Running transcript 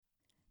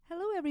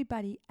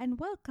everybody, and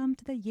welcome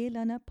to the Yay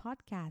Learner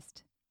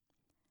podcast.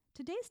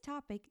 Today's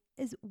topic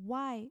is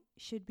why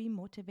should we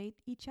motivate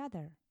each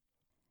other?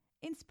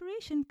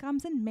 Inspiration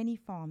comes in many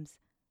forms.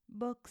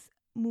 Books,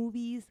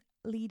 movies,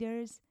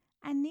 leaders,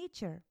 and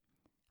nature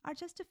are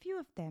just a few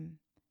of them.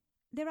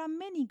 There are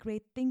many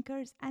great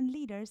thinkers and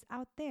leaders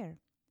out there,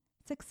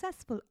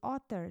 successful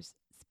authors,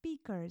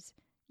 speakers,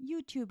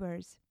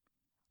 YouTubers.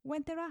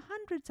 When there are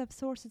hundreds of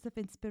sources of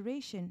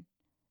inspiration,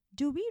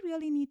 do we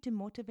really need to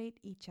motivate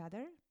each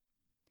other?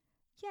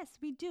 Yes,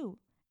 we do,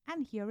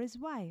 and here is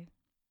why.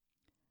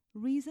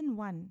 Reason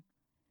 1.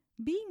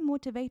 Being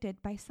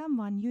motivated by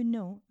someone you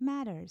know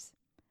matters.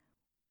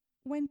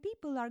 When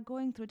people are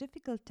going through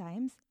difficult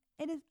times,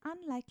 it is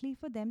unlikely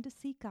for them to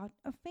seek out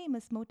a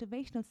famous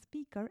motivational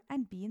speaker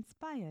and be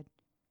inspired.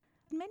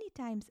 Many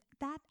times,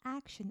 that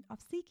action of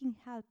seeking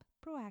help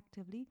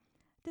proactively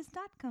does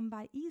not come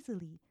by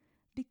easily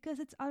because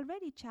it's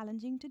already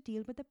challenging to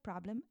deal with the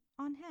problem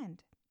on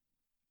hand.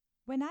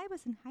 When I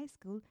was in high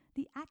school,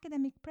 the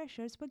academic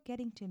pressures were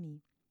getting to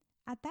me.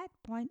 At that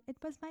point, it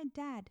was my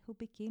dad who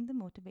became the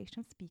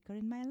motivational speaker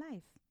in my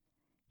life.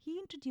 He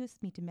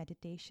introduced me to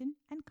meditation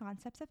and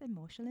concepts of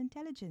emotional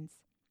intelligence.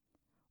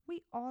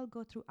 We all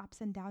go through ups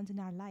and downs in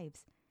our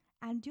lives,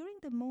 and during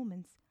the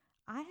moments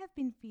I have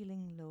been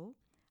feeling low,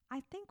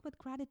 I think with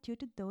gratitude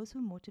to those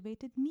who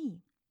motivated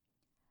me.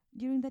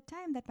 During the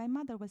time that my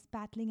mother was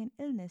battling an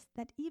illness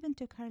that even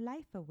took her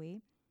life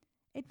away,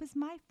 it was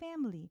my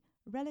family,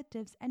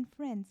 relatives, and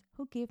friends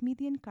who gave me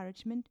the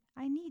encouragement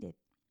I needed.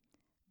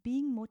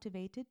 Being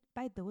motivated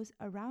by those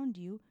around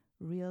you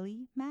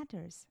really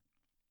matters.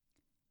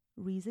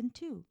 Reason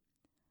 2.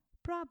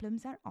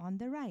 Problems are on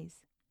the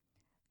rise.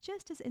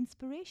 Just as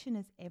inspiration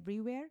is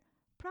everywhere,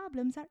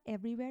 problems are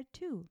everywhere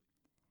too.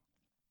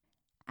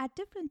 At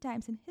different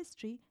times in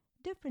history,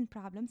 different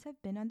problems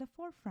have been on the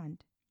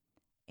forefront.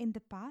 In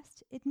the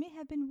past, it may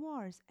have been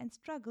wars and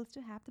struggles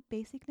to have the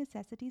basic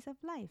necessities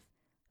of life,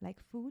 like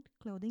food,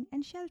 clothing,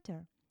 and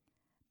shelter.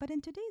 But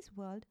in today's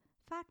world,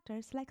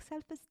 factors like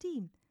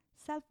self-esteem,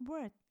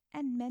 self-worth,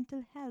 and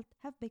mental health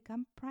have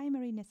become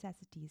primary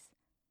necessities.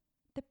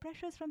 The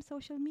pressures from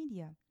social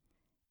media,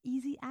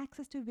 easy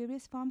access to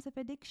various forms of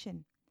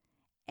addiction.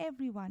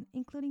 Everyone,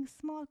 including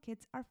small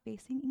kids, are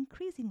facing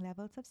increasing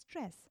levels of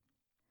stress.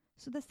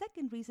 So the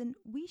second reason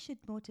we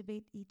should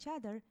motivate each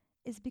other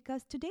is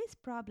because today's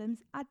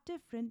problems are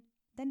different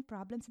than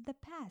problems in the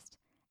past.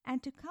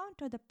 And to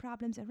counter the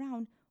problems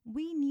around,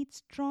 we need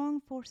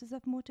strong forces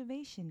of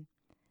motivation.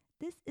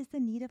 This is the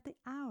need of the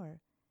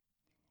hour.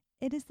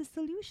 It is the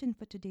solution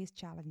for today's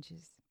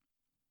challenges.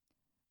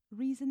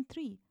 Reason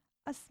 3.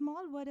 A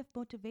small word of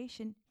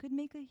motivation could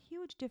make a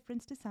huge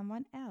difference to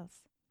someone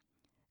else.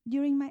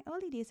 During my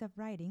early days of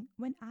writing,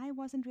 when I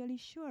wasn't really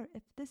sure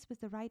if this was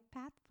the right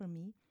path for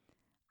me,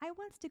 I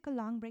once took a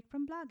long break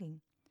from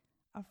blogging.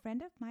 A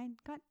friend of mine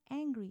got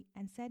angry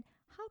and said,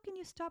 "How can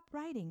you stop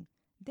writing?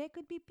 There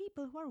could be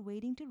people who are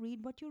waiting to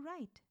read what you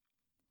write."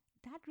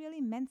 That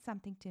really meant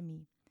something to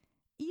me.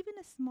 Even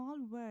a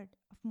small word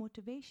of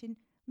motivation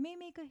may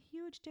make a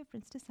huge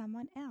difference to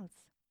someone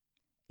else.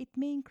 It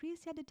may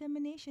increase their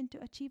determination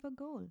to achieve a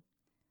goal.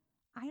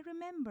 I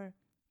remember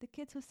the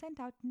kids who sent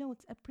out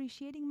notes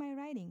appreciating my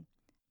writing.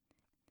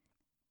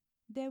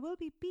 There will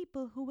be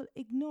people who will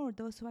ignore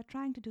those who are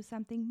trying to do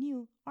something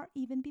new or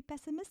even be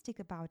pessimistic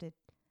about it.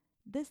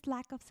 This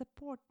lack of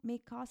support may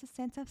cause a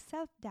sense of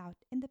self-doubt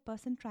in the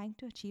person trying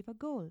to achieve a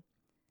goal.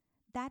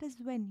 That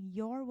is when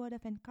your word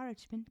of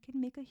encouragement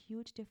can make a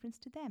huge difference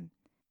to them.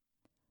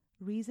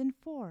 Reason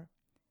 4.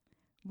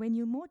 When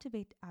you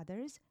motivate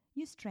others,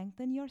 you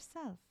strengthen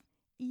yourself.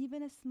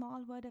 Even a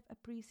small word of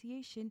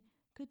appreciation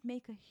could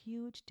make a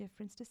huge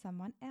difference to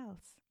someone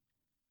else.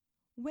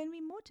 When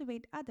we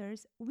motivate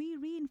others, we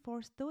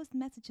reinforce those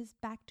messages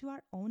back to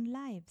our own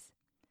lives.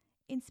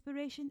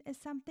 Inspiration is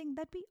something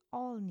that we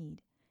all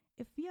need.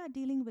 If we are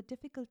dealing with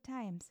difficult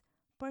times,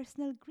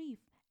 personal grief,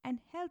 and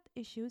health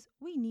issues,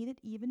 we need it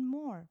even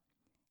more.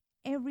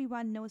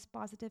 Everyone knows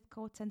positive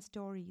quotes and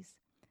stories.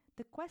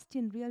 The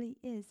question really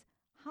is,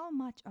 how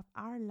much of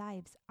our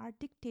lives are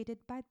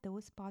dictated by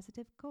those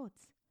positive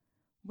quotes?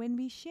 When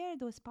we share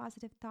those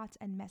positive thoughts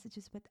and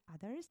messages with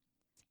others,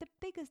 the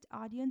biggest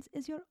audience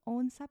is your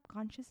own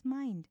subconscious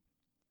mind.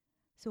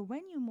 So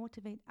when you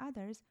motivate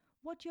others,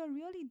 what you're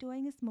really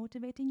doing is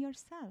motivating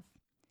yourself.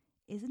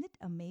 Isn't it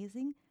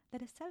amazing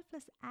that a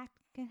selfless act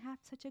can have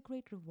such a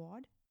great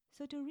reward?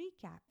 So to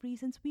recap,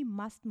 reasons we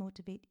must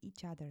motivate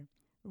each other.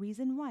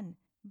 Reason 1.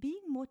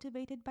 Being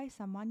motivated by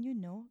someone you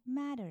know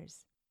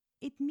matters.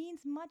 It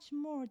means much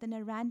more than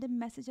a random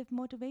message of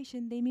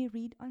motivation they may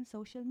read on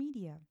social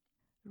media.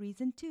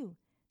 Reason 2.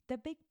 The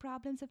big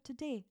problems of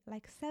today,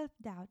 like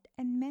self-doubt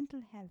and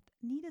mental health,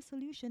 need a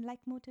solution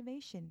like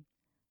motivation.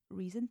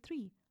 Reason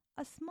 3.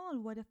 A small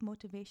word of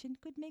motivation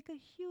could make a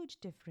huge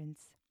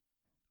difference.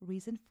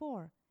 Reason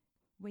 4.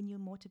 When you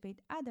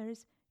motivate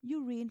others,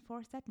 you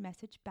reinforce that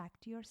message back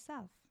to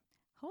yourself.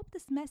 Hope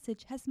this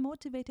message has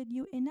motivated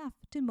you enough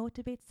to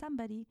motivate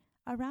somebody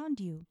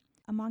around you,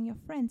 among your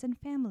friends and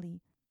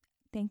family.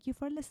 Thank you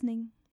for listening.